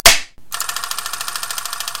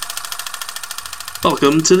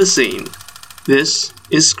Welcome to the scene. This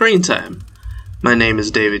is Screen Time. My name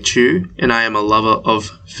is David Chu, and I am a lover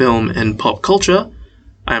of film and pop culture.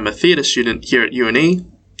 I am a theatre student here at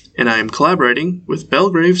UNE, and I am collaborating with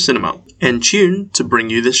Belgrave Cinema and Tune to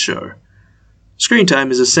bring you this show. Screen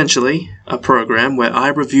Time is essentially a program where I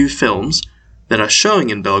review films that are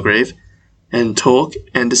showing in Belgrave and talk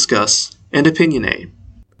and discuss and opinionate.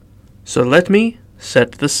 So let me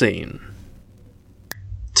set the scene.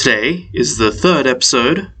 Today is the third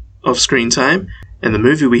episode of Screen Time, and the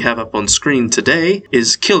movie we have up on screen today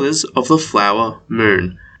is Killers of the Flower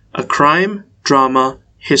Moon, a crime, drama,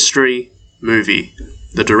 history movie.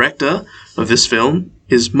 The director of this film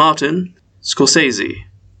is Martin Scorsese,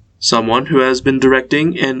 someone who has been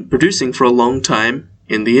directing and producing for a long time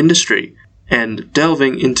in the industry, and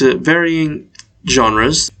delving into varying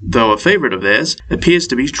genres, though a favorite of theirs appears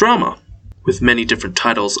to be drama, with many different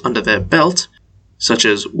titles under their belt, such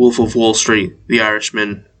as Wolf of Wall Street, The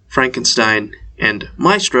Irishman, Frankenstein, and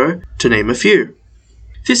Maestro, to name a few.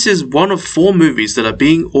 This is one of 4 movies that are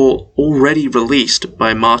being already released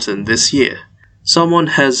by Martin this year. Someone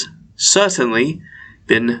has certainly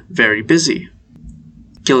been very busy.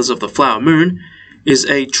 Killers of the Flower Moon is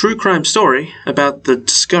a true crime story about the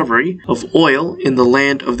discovery of oil in the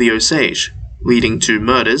land of the Osage, leading to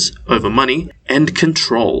murders over money and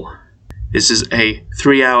control. This is a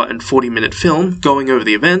 3-hour and 40-minute film going over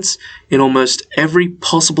the events in almost every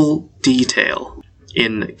possible detail.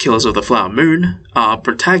 In Killers of the Flower Moon, our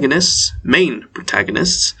main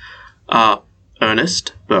protagonists, are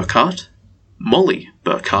Ernest Burkhart, Molly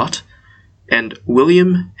Burkhart, and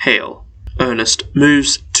William Hale. Ernest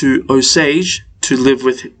moves to Osage to live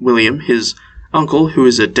with William, his uncle, who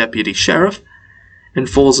is a deputy sheriff, and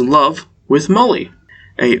falls in love with Molly,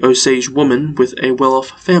 a Osage woman with a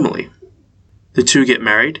well-off family. The two get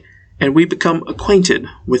married, and we become acquainted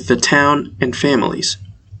with the town and families.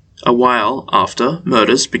 A while after,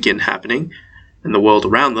 murders begin happening, and the world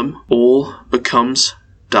around them all becomes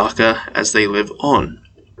darker as they live on.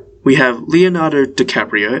 We have Leonardo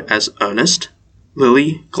DiCaprio as Ernest,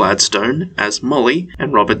 Lily Gladstone as Molly,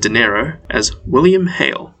 and Robert De Niro as William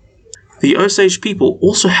Hale. The Osage people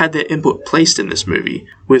also had their input placed in this movie,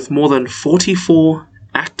 with more than 44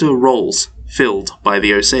 actor roles filled by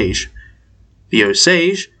the Osage. The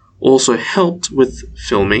Osage also helped with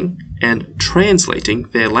filming and translating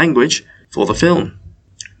their language for the film.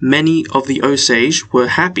 Many of the Osage were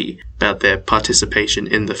happy about their participation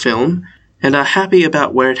in the film and are happy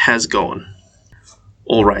about where it has gone.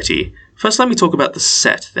 Alrighty, first let me talk about the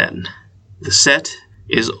set then. The set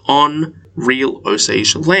is on real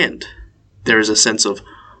Osage land. There is a sense of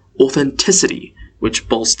authenticity which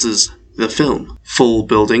bolsters the film. Full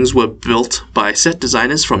buildings were built by set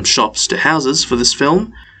designers from shops to houses for this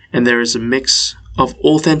film, and there is a mix of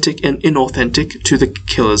authentic and inauthentic to the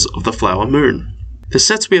Killers of the Flower Moon. The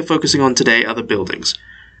sets we are focusing on today are the buildings.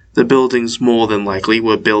 The buildings more than likely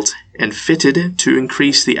were built and fitted to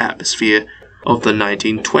increase the atmosphere of the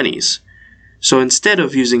 1920s. So instead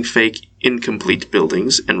of using fake incomplete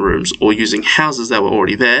buildings and rooms or using houses that were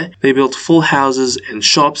already there, they built full houses and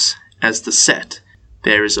shops as the set.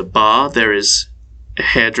 There is a bar, there is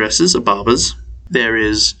hairdressers, a barber's, there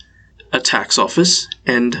is a tax office,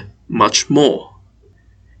 and much more.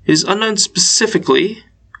 It is unknown specifically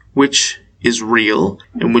which is real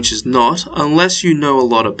and which is not, unless you know a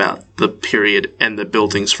lot about the period and the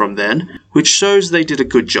buildings from then, which shows they did a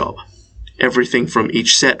good job. Everything from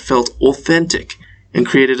each set felt authentic and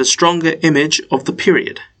created a stronger image of the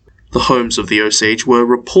period. The homes of the Osage were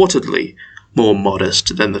reportedly more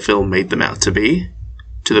modest than the film made them out to be.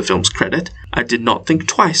 To the film's credit, I did not think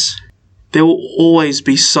twice. There will always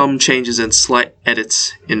be some changes and slight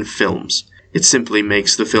edits in films. It simply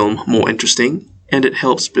makes the film more interesting, and it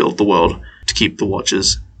helps build the world to keep the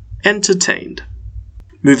watchers entertained.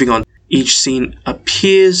 Moving on, each scene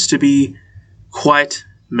appears to be quite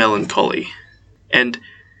melancholy and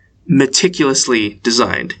meticulously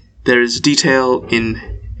designed. There is detail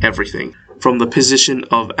in everything, from the position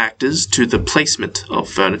of actors to the placement of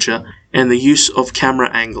furniture and the use of camera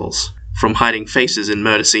angles, from hiding faces in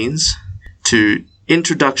murder scenes to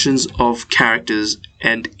introductions of characters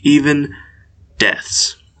and even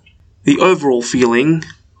deaths. The overall feeling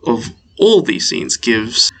of all these scenes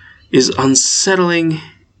gives is unsettling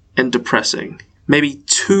and depressing, maybe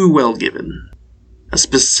too well given. A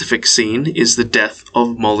specific scene is the death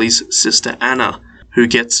of Molly's sister Anna, who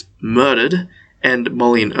gets murdered, and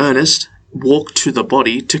Molly and Ernest walk to the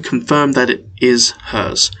body to confirm that it is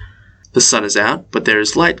hers. The sun is out, but there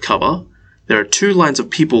is light cover. There are 2 lines of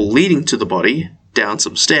people leading to the body, down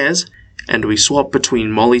some stairs, and we swap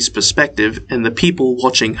between Molly's perspective and the people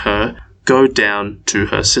watching her go down to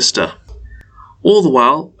her sister. All the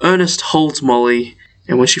while, Ernest holds Molly,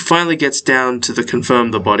 and when she finally gets down to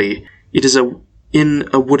confirm the body, it is in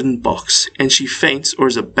a wooden box, and she faints or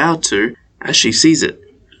is about to as she sees it.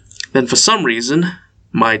 Then for some reason,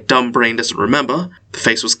 my dumb brain doesn't remember, the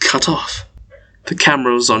face was cut off. The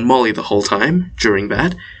camera was on Molly the whole time during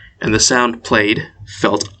that, and the sound played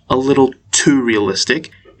felt a little too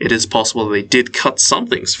realistic. It is possible they did cut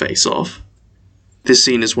something's face off. This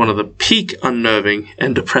scene is one of the peak unnerving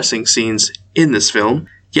and depressing scenes in this film,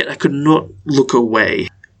 yet I could not look away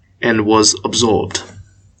and was absorbed.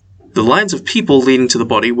 The lines of people leading to the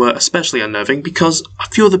body were especially unnerving because a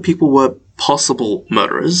few of the people were possible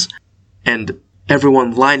murderers, and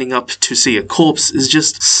everyone lining up to see a corpse is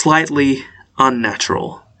just slightly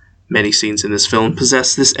unnatural. Many scenes in this film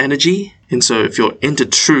possess this energy, and so if you're into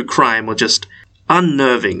true crime or just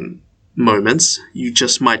unnerving moments, you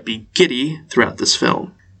just might be giddy throughout this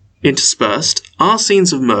film. Interspersed are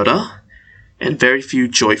scenes of murder, and very few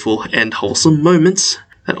joyful and wholesome moments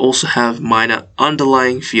that also have minor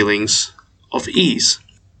underlying feelings of ease.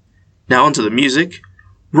 Now onto the music.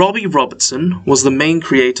 Robbie Robertson was the main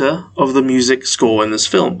creator of the music score in this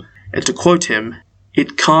film, and to quote him,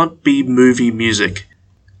 "It can't be movie music.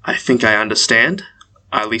 I think I understand.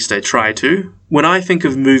 At least I try to. When I think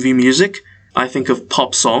of movie music, I think of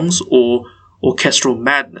pop songs or orchestral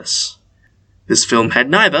madness. This film had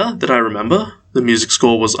neither, that I remember. The music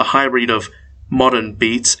score was a hybrid of modern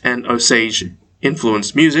beats and Osage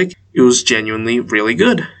influenced music. It was genuinely really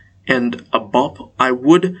good, and a bop I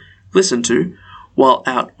would listen to while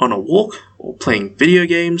out on a walk, or playing video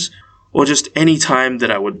games, or just any time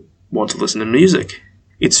that I would want to listen to music.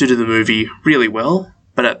 It suited the movie really well,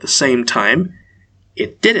 but at the same time,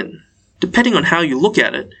 it didn't. Depending on how you look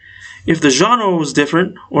at it, if the genre was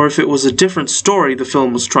different, or if it was a different story the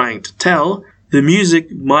film was trying to tell, the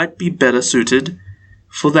music might be better suited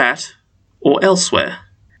for that or elsewhere.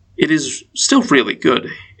 It is still really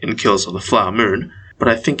good in Killers of the Flower Moon, but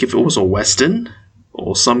I think if it was a western,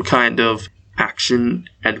 or some kind of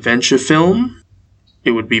action-adventure film,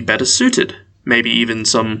 it would be better suited. Maybe even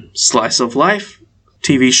some slice of life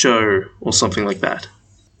TV show or something like that.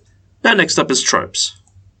 Now next up is tropes.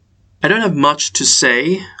 I don't have much to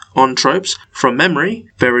say on tropes. From memory,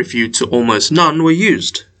 very few to almost none were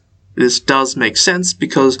used. This does make sense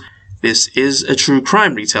because this is a true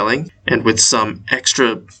crime retelling, and with some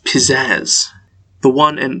extra pizzazz. The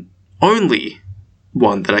one and only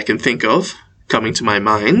one that I can think of, coming to my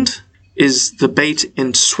mind, is the bait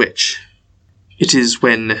and switch. It is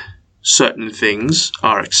when certain things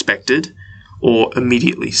are expected or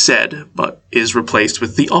immediately said, but is replaced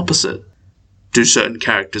with the opposite. Do certain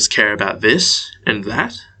characters care about this and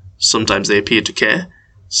that? Sometimes they appear to care,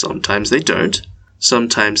 sometimes they don't.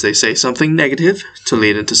 Sometimes they say something negative to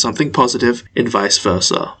lead into something positive, and vice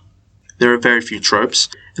versa. There are very few tropes,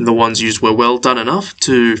 and the ones used were well done enough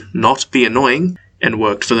to not be annoying and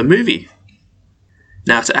worked for the movie.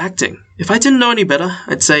 Now to acting. If I didn't know any better,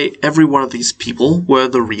 I'd say every one of these people were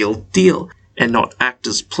the real deal, and not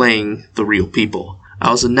actors playing the real people.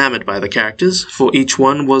 I was enamored by the characters, for each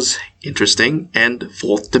one was interesting and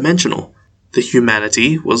fourth-dimensional. The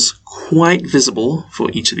humanity was quite visible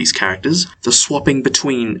for each of these characters, the swapping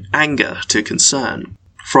between anger to concern,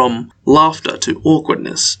 from laughter to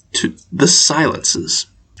awkwardness to the silences.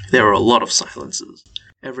 There were a lot of silences.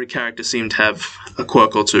 Every character seemed to have a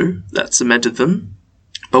quirk or two that cemented them,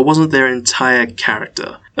 but wasn't their entire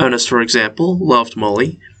character. Ernest, for example, loved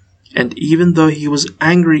Molly, and even though he was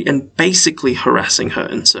angry and basically harassing her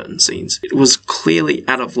in certain scenes, it was clearly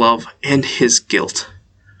out of love and his guilt.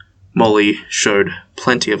 Molly showed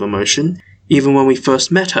plenty of emotion. Even when we first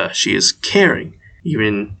met her, she is caring,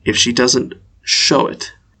 even if she doesn't show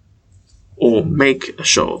it, or make a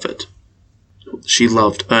show of it. She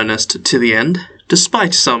loved Ernest to the end,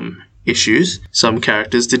 despite some issues. Some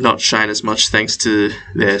characters did not shine as much thanks to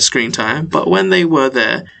their screen time, but when they were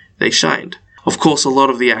there, they shined. Of course, a lot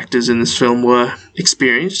of the actors in this film were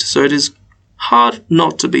experienced, so it is hard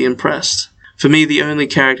not to be impressed. For me, the only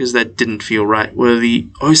characters that didn't feel right were the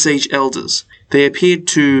Osage elders. They appeared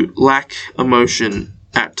to lack emotion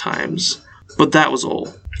at times, but that was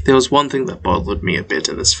all. There was one thing that bothered me a bit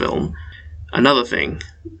in this film. Another thing,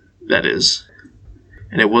 that is,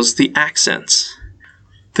 and it was the accents.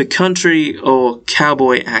 The country or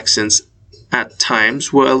cowboy accents at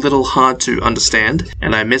times were a little hard to understand,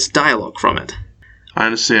 and I missed dialogue from it. I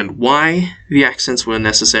understand why the accents were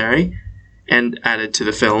necessary and added to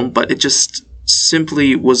the film, but it just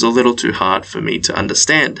simply was a little too hard for me to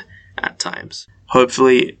understand at times.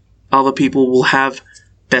 Hopefully, other people will have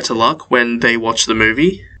better luck when they watch the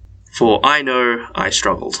movie, for I know I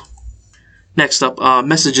struggled. Next up are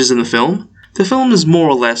messages in the film. The film is more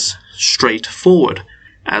or less straightforward.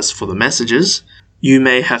 As for the messages, you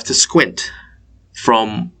may have to squint.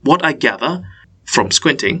 From what I gather from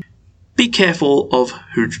squinting, be careful of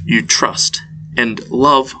who you trust, and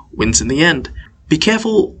love wins in the end. Be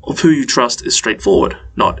careful of who you trust is straightforward.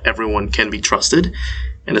 Not everyone can be trusted,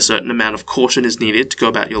 and a certain amount of caution is needed to go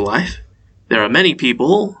about your life. There are many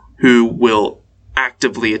people who will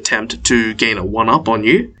actively attempt to gain a one-up on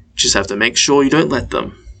you. Just have to make sure you don't let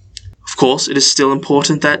them. Of course, it is still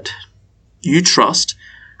important that you trust,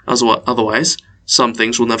 as otherwise some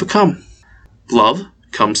things will never come. Love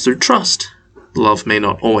comes through trust. Love may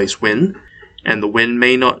not always win, and the win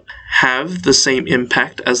may not have the same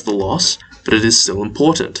impact as the loss, but it is still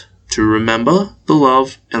important to remember the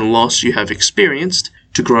love and loss you have experienced,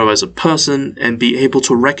 to grow as a person and be able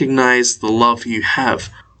to recognize the love you have.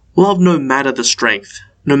 Love, no matter the strength,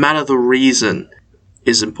 no matter the reason,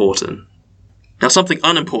 is important. Now, something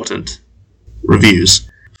unimportant. Reviews.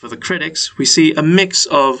 For the critics, we see a mix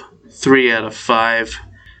of 3 out of 5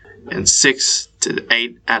 and 6 to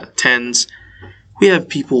 8 out of 10s. We have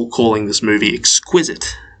people calling this movie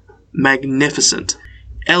exquisite, magnificent,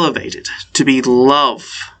 elevated to be love,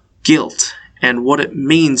 guilt, and what it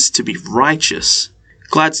means to be righteous.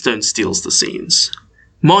 Gladstone steals the scenes.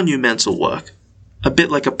 Monumental work. A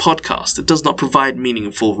bit like a podcast, it does not provide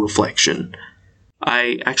meaningful reflection.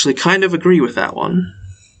 I actually kind of agree with that one.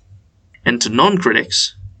 And to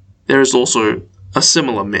non-critics, there is also a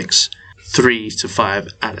similar mix. 3 to 5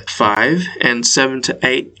 out of 5 and 7 to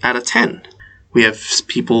 8 out of 10. We have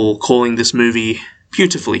people calling this movie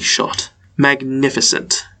beautifully shot,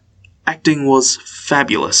 magnificent. Acting was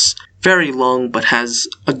fabulous, very long but has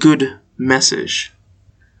a good message.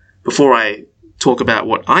 Before I talk about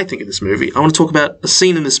what I think of this movie, I want to talk about a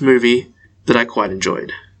scene in this movie that I quite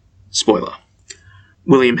enjoyed. Spoiler.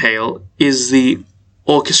 William Hale is the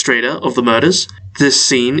orchestrator of the murders. This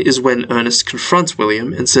scene is when Ernest confronts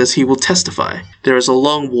William and says he will testify. There is a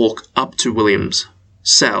long walk up to William's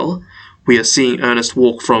cell. We are seeing Ernest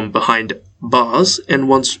walk from behind bars, and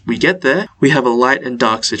once we get there, we have a light and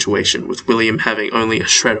dark situation, with William having only a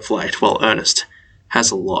shred of light, while Ernest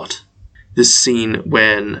has a lot. This scene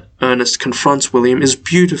when Ernest confronts William is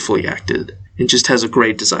beautifully acted, and just has a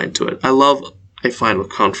great design to it. I love a final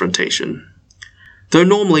confrontation. Though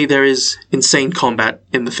normally there is insane combat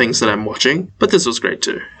in the things that I'm watching, but this was great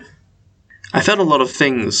too. I felt a lot of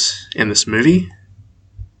things in this movie.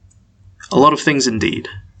 A lot of things indeed.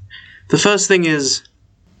 The first thing is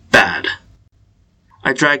bad.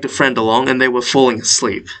 I dragged a friend along and they were falling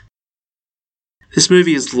asleep. This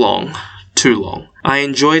movie is long. Too long. I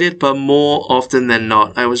enjoyed it, but more often than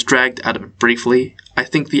not, I was dragged out of it briefly. I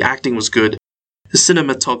think the acting was good. The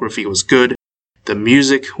cinematography was good. The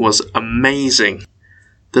music was amazing.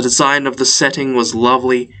 The design of the setting was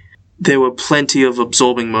lovely. There were plenty of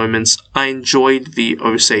absorbing moments. I enjoyed the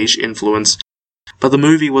Osage influence, but the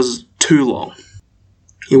movie was too long.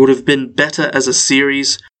 It would have been better as a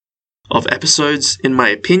series of episodes, in my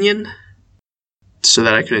opinion, so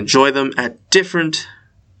that I could enjoy them at different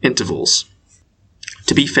intervals.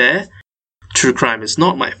 To be fair, true crime is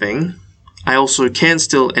not my thing. I also can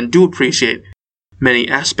still and do appreciate many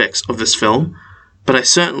aspects of this film, but I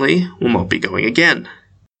certainly will not be going again.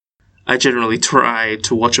 I generally try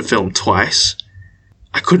to watch a film twice.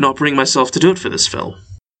 I could not bring myself to do it for this film.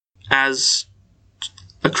 As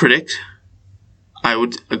a critic, I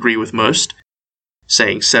would agree with most,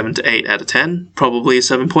 saying 7 to 8 out of 10, probably a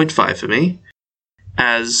 7.5 for me.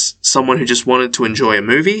 As someone who just wanted to enjoy a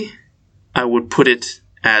movie, I would put it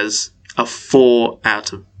as a 4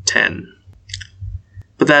 out of 10.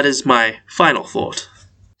 But that is my final thought.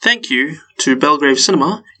 Thank you to Belgrave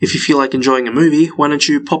Cinema. If you feel like enjoying a movie, why don't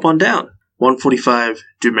you pop on down? 145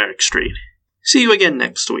 Dumeric Street. See you again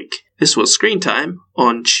next week. This was Screen Time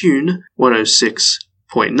on Tune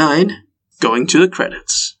 106.9, going to the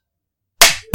credits.